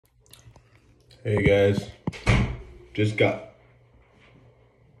Hey guys, just got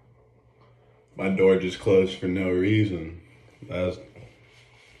my door just closed for no reason. That was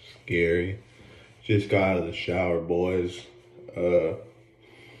scary. Just got out of the shower, boys.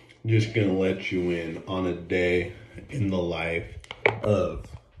 Just gonna let you in on a day in the life of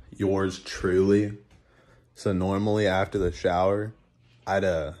yours truly. So normally after the shower, I'd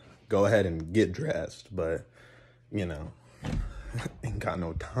go ahead and get dressed, but you know, ain't got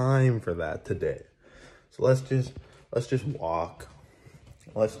no time for that today. So let's just walk.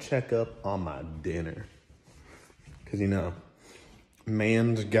 Let's check up on my dinner. Cause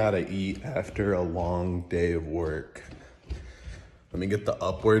man's gotta eat after a long day of work. Let me get the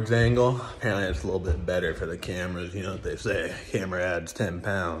upwards angle. Apparently it's a little bit better for the cameras. You know what they say, camera adds 10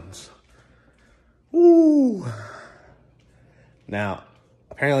 pounds. Woo! Now,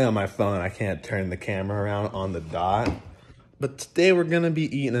 apparently on my phone, I can't turn the camera around on the dot. But today we're gonna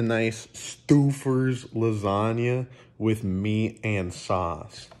be eating a nice Stouffer's lasagna with meat and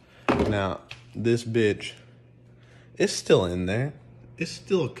sauce. Now, this bitch is still in there. It's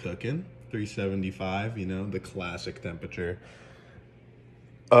still cooking. 375, the classic temperature.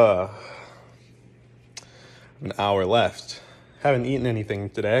 An hour left. Haven't eaten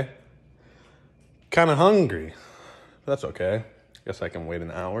anything today. Kinda hungry. That's okay. Guess I can wait an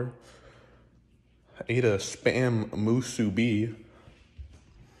hour. I ate a Spam musubi.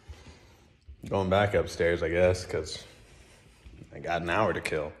 Going back upstairs, I guess, because I got an hour to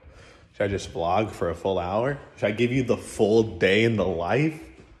kill. Should I just vlog for a full hour? Should I give you the full day in the life?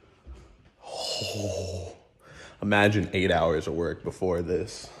 Oh, imagine 8 hours of work before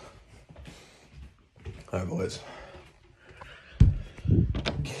this. All right, boys.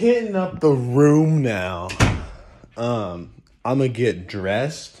 Hitting up the room now. I'm gonna get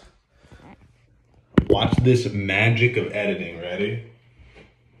dressed. Watch this magic of editing. Ready?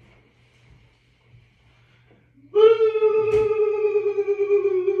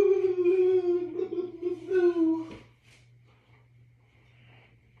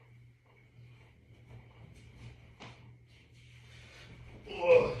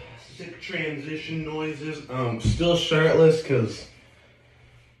 Oh, sick transition noises. Still shirtless because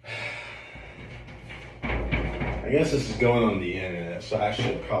I guess this is going on the internet, so I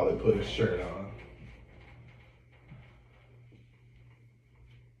should probably put a shirt on.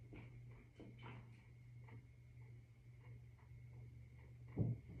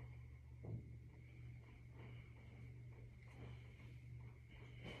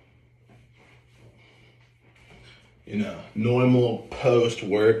 Normal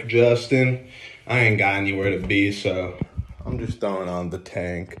post-work Justin. I ain't got anywhere to be, so I'm just throwing on the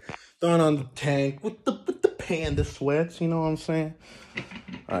tank. Throwing on the tank with the panda sweats, you know what I'm saying?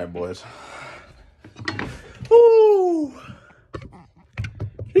 All right, boys. Woo!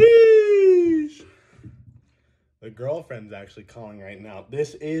 Jeez. The girlfriend's actually calling right now.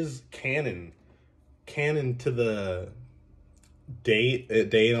 This is canon. Canon to the day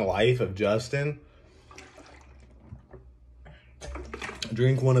in the life of Justin.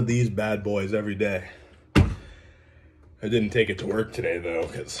 Drink one of these bad boys every day. I didn't take it to work today, though,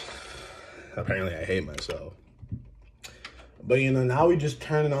 because apparently I hate myself. But, now we just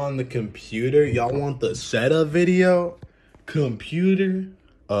turning on the computer. Y'all want the setup video? Computer.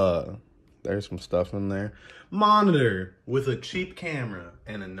 There's some stuff in there. Monitor with a cheap camera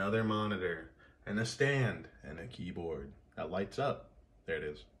and another monitor and a stand and a keyboard that lights up. There it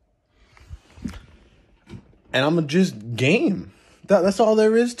is. And I'm gonna just game. That's all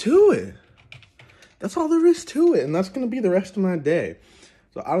there is to it. That's all there is to it. And that's going to be the rest of my day.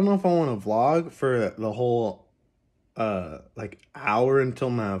 So I don't know if I want to vlog for the whole, hour until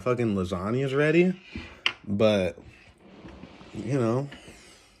my fucking lasagna is ready. But,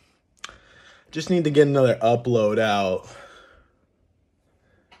 just need to get another upload out.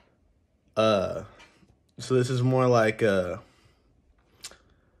 So this is more like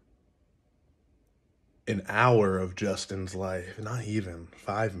an hour of Justin's life. Not even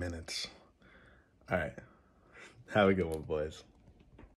 5 minutes. All right. Have a good one, boys.